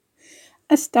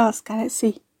A Star's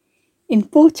Galaxy, in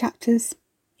 4 chapters,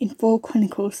 in 4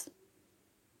 chronicles.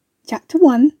 Chapter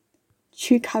 1,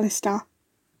 True Colour Star.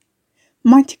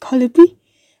 Mighty Colibri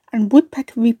and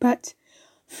Woodpecker Rupert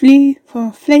flew from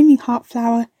a flaming heart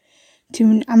flower to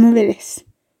an amaryllis,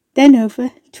 then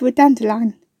over to a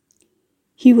dandelion.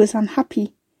 He was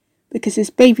unhappy because his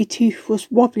baby tooth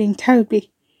was wobbling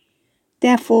terribly.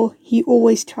 Therefore, he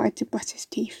always tried to brush his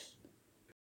teeth.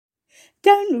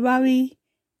 "Don't worry,"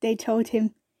 they told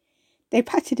him. They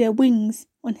patted their wings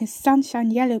on his sunshine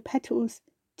yellow petals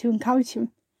to encourage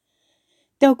him.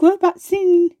 "They'll grow back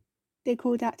soon," they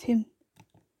called at him.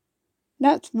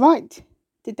 "That's right,"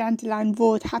 the dandelion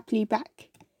roared happily back.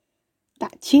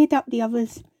 That cheered up the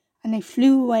others, and they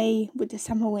flew away with the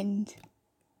summer wind.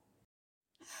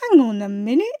 "Hang on a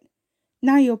minute.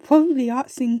 Now you're probably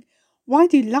asking, why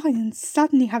do lions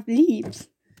suddenly have leaves?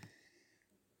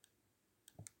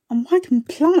 And why can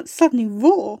plants suddenly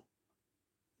roar?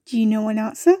 Do you know an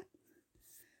answer?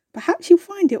 Perhaps you'll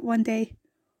find it one day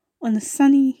on a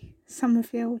sunny summer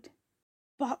field.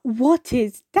 But what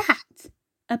is that?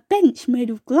 A bench made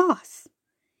of glass.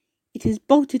 It is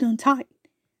bolted on tight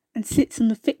and sits on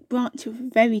the thick branch of a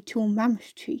very tall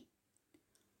mammoth tree.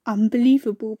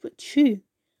 Unbelievable but true.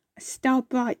 A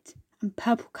star-bright and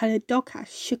purple-coloured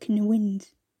doghouse shook in the wind.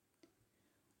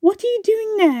 "What are you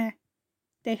doing there?"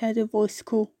 they heard a voice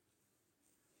call.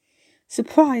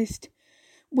 Surprised,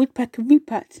 Woodpecker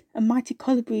Rupert and Mighty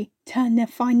Colibri turned their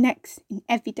fine necks in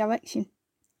every direction.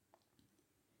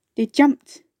 They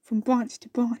jumped from branch to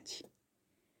branch.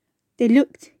 They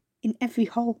looked in every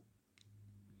hole.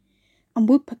 And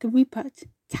Woodpecker Rupert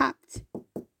tapped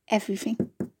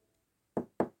everything.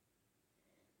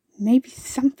 "Maybe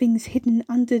something's hidden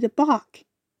under the bark,"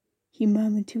 he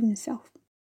murmured to himself.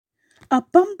 A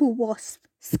bumble wasp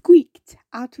squeaked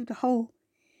out of the hole.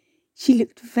 She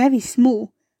looked very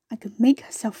small and could make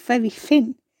herself very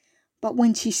thin, but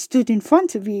when she stood in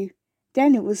front of you,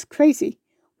 then it was crazy,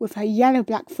 with her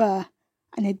yellow-black fur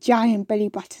and a giant belly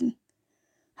button.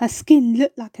 Her skin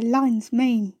looked like a lion's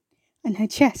mane, and her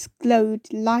chest glowed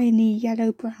liony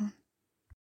yellow-brown.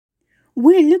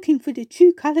 "We're looking for the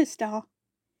true colour star,"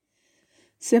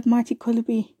 said Mighty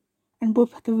Colibri and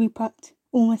Woodpecker Rupert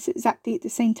almost exactly at the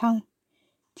same time.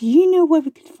 "Do you know where we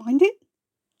could find it?"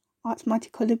 asked Mighty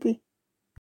Colibri.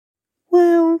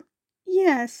 "Well,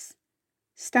 yes,"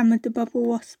 stammered the bubble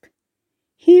wasp.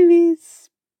 "Here is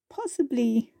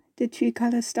possibly the true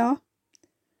colour star."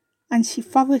 And she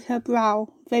furrowed her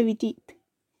brow very deep.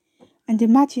 And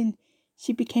imagine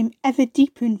she became ever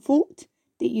deeper in thought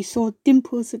that you saw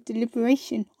dimples of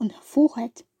deliberation on her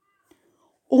forehead.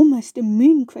 Almost a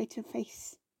moon crater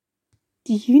face.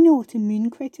 Do you know what a moon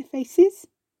crater face is?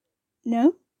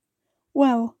 No?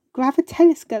 Well, grab a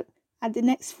telescope at the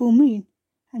next full moon,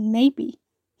 and maybe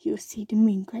you'll see the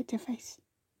moon crater face.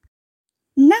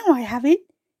 "Now I have it!"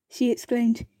 she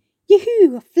exclaimed.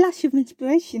 "Yoo-hoo! A flash of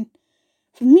inspiration!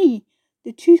 For me,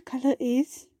 the true colour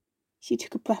is..." She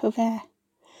took a breath of air.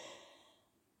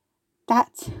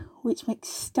 "That which makes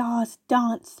stars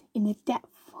dance in the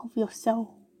depth of your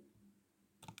soul."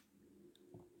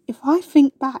 "If I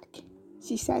think back,"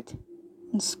 she said,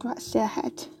 and scratched her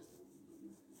head.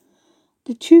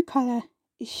 "The true colour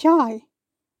is shy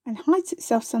and hides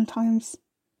itself sometimes,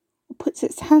 or puts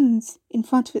its hands in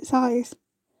front of its eyes.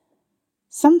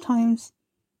 Sometimes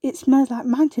it smells like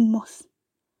mountain moss.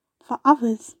 For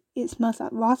others, it smells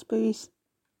like raspberries,"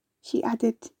 she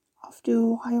added after a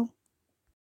while.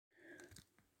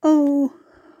 "Oh,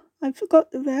 I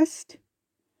forgot the rest."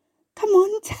 "Come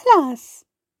on, tell us,"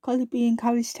 Colibri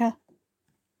encouraged her.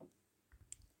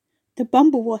 The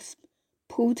bumble wasp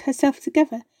pulled herself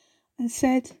together and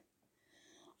said,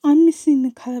 "I'm missing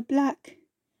the colour black,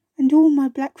 and all my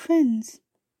black friends.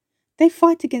 They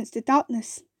fight against the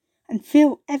darkness and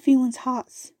fill everyone's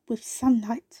hearts with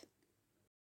sunlight."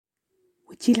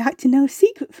 "Would you like to know a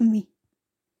secret from me?"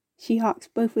 she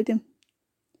asked both of them.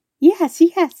 Yes,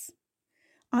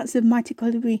 answered Mighty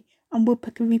Colibri and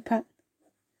Woodpecker Rupert.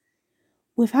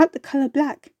 "Without the colour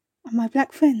black and my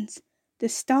black friends, the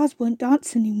stars won't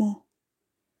dance any more.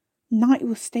 Night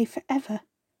will stay forever,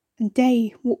 and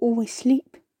day will always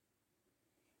sleep.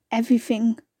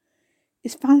 Everything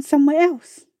is found somewhere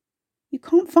else. You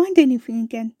can't find anything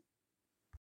again."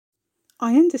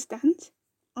 "I understand,"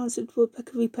 answered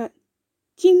Woodpecker Rupert.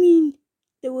 "Do you mean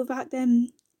that without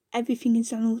them, everything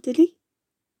is unorderly?"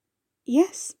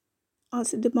 "Yes,"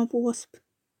 answered the bumble wasp.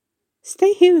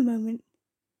 "Stay here a moment.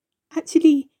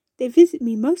 Actually, they visit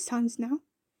me most times now.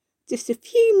 Just a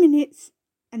few minutes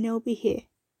and they'll be here."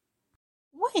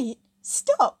 "Wait,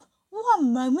 stop,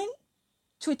 one moment,"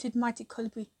 twittered Mighty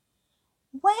Colibri.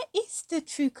 Where is the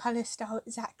true colour star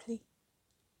exactly?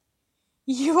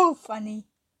 You're funny,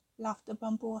 laughed the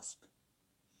Bumble Wasp.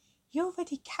 You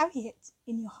already carry it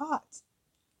in your heart.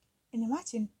 And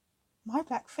imagine, my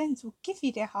black friends will give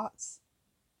you their hearts.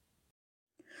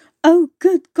 Oh,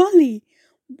 good golly!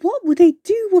 What would they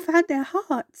do without their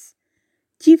hearts?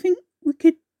 Do you think we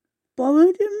could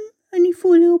borrow them only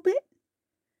for a little bit?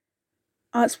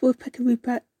 Asked Woodpecker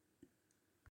Rupert.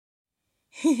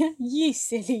 You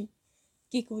silly,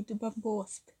 giggled the Bumble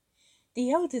Wasp.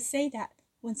 The elders say that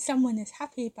when someone is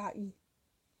happy about you.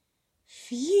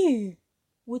 Phew!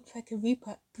 Woodpecker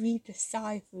Rupert breathed a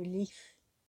sigh of relief.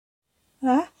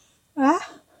 Ah,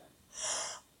 ah,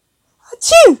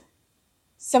 achoo!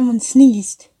 Someone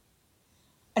sneezed.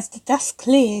 As the dust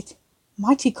cleared,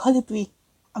 Mighty Colibri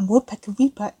and Woodpecker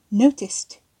Rupert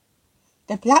noticed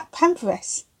the Black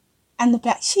Pantheress and the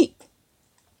Black Sheep.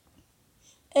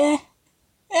 Eh,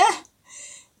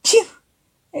 phew!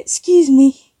 Excuse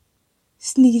me,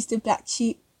 sneezed the Black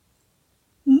Sheep.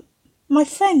 My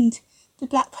friend, the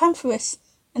Black Pantheress,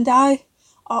 and I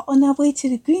are on our way to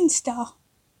the Green Star.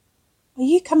 Are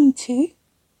you coming too?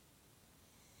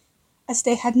 As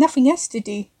they had nothing else to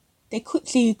do, they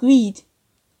quickly agreed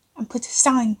and put a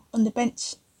sign on the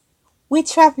bench. We're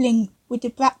travelling with the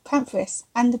Black Pantheress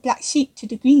and the Black Sheep to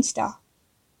the Green Star.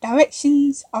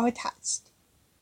 Directions are attached.